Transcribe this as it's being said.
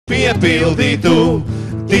piepildītu.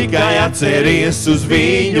 Tikai atceries uz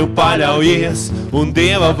viņu paļaujies, un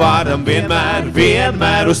Dieva vārdam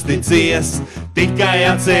vienmēr uzticies. Tikai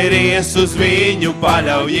atceries uz viņu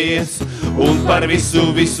paļaujies, un par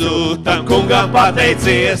visu tam kungam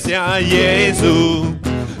pateicies. Jā, Jēzu,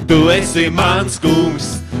 tu esi mans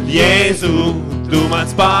kungs, Jēzu, tu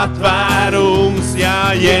mans patvērums.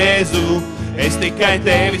 Jā, Jēzu, es tikai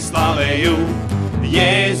tevi slavēju,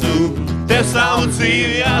 Jēzu, tev savu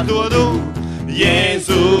dzīvi atdodu.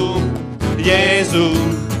 Jēzu, Jēzu,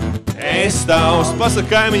 es tavs. Pasaka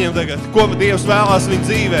kaimiņam tagad, ko Dievs vēlās viņa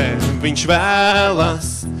dzīvē. Viņš vēlas,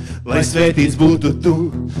 lai svētīts būtu tu,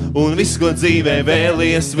 un viss, ko dzīvē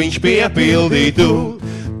vēlies, viņš piepildītu.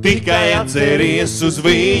 Tikai atceries uz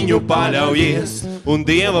viņu paļaujies, un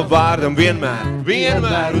Dieva vārdam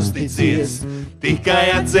vienmēr uzticies. Tikai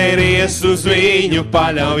atceries uz viņu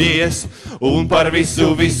paļaujies, un par visu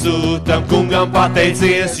tam kungam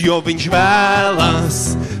pateicies, jo viņš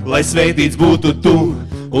vēlas, lai svētīts būtu tu,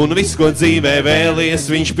 un viss, ko dzīvē vēlies,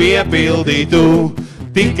 viņš piepildītu.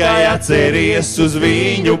 Tikai atceries uz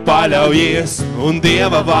viņu paļaujies, un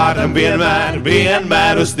Dieva vārdam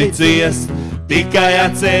vienmēr uzticies. Tikai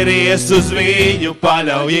atceries uz viņu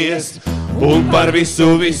paļaujies, un par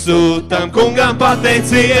visu tam kungam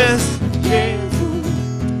pateicies. Jēzu,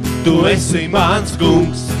 tu esi mans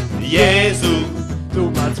kungs, Jēzu, tu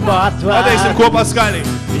mans patvērums. Pateiksim kopā skaļi.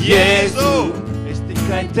 Jēzu, es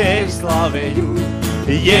tikai tevi slavēju,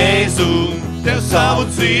 Jēzu, tev savu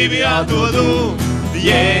dzīvi atdodu.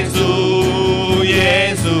 Jēzu,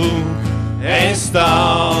 Jēzu, es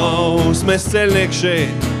tavs. Mēs ceļnieki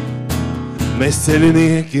šeit, mēs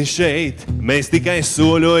ceļnieki šeit, mēs tikai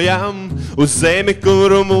soļojam uz zemi,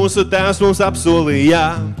 kuru mūsu tēvs mums apsolīja.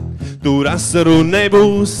 Tur asaru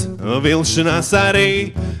nebūs, vilšanās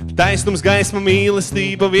arī, taisnums, gaisma,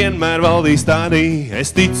 mīlestība vienmēr valdīs tādī. Es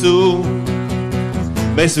ticu,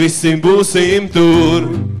 mēs visi būsim tur.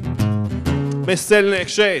 Mēs ceļnieki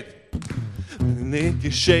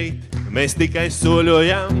šeit, mēs tikai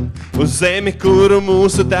soļojam uz zemi, kuru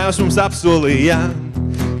mūsu tēvs mums apsolīja.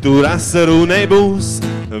 Tur asaru nebūs,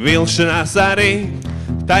 vilšanās arī,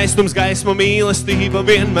 taisnums, gaisma, mīlestība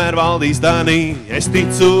vienmēr valdīs tādī. Es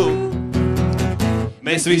ticu,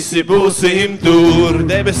 mēs visi būsim tur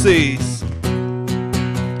debesīs.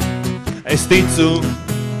 Es ticu,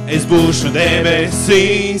 es būšu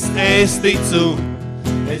debesīs. Es ticu,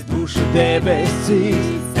 es būšu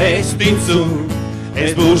debesīs. Es ticu,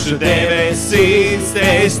 es būšu debesīs.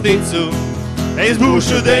 Es ticu, es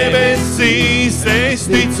būšu debesīs. Es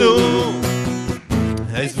ticu,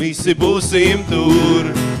 es visi būsim tur.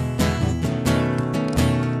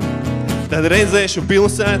 Tad redzēšu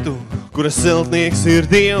pilsētu, kuras celtnieks ir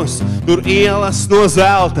Dievs, tur ielas no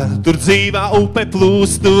zelta, tur dzīvā upe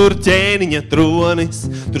plūst, tur ķēniņa tronis,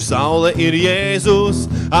 tur saule ir Jēzus,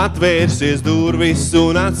 atvērsies durvis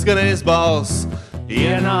un atskanēs balss.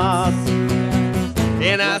 Ienāc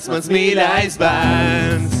mans mīļais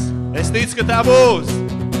bērns. Es ticu, ka tā būs.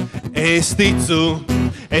 Es ticu,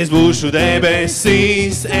 es būšu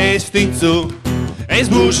debesīs. Es ticu, es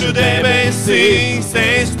būšu debesīs.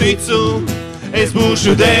 Es ticu, es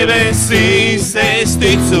būšu debesīs, es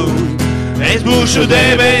ticu, es būšu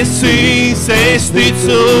debesīs, es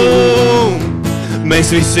ticu,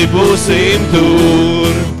 mēs visi būsim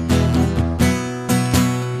tur.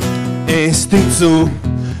 Es ticu,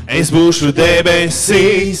 es būšu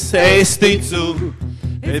debesīs, es ticu,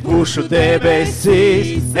 es būšu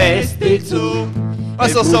debesīs, es ticu.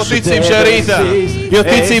 Pasal savu ticību šajā rītā, jo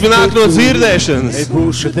ticība nāk no dzirdēšanas.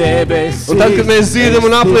 Un tad, kad mēs dzirdam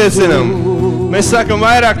un apliecinam, mēs sākam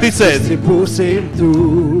vairāk ticēt.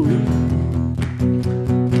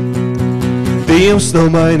 Dievs nav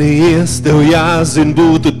mainījies, tev jāzina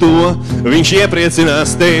būtu to, viņš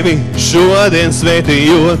iepriecinās tevi šodien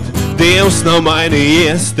svētījot. Dievs nav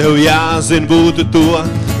mainījies, tev jāzina būtu to,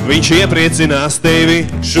 viņš iepriecinās tevi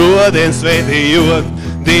šodien svētījot.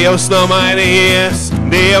 Dievs nav mainījies,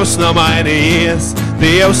 Dievs nav mainījies,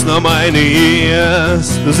 Dievs nav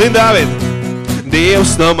mainījies. Tu zini, Dāvid?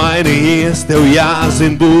 Dievs nav mainījies, tev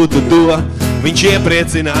jāzina būtu to, viņš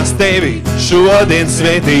iepriecinās tevi šodien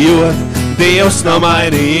svētījot. Dievs nav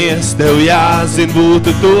mainījies, tev jāzina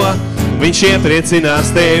būtu to, viņš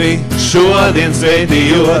iepriecinās tevi šodien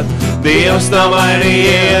svētījot. Dievs nav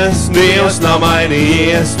mainījies, Dievs nav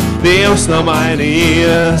mainījies, Dievs nav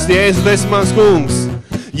mainījies. Jēzu, tu esi mans kungs.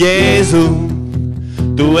 Jēzu,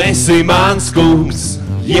 tu esi mans kungs.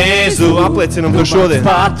 Jēzu, apliecinam to šodien.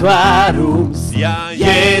 Patvērums. Jā,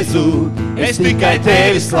 Jēzu, es tikai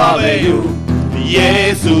tevi slavēju.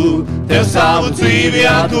 Jēzu, tev savu dzīvi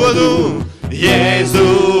atdodu. Jēzu,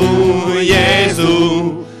 Jēzu,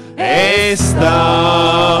 es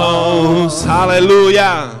tavs.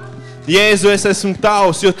 Halleluja! Jēzu, es esmu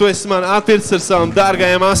tavs, jo tu esi man atpircis ar savām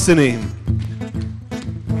dārgajām asinīm.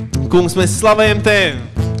 Kungs, mēs slavējam tevi.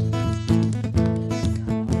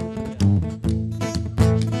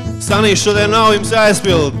 Sanīši, šodien nav jums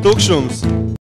jāizpild tukšums.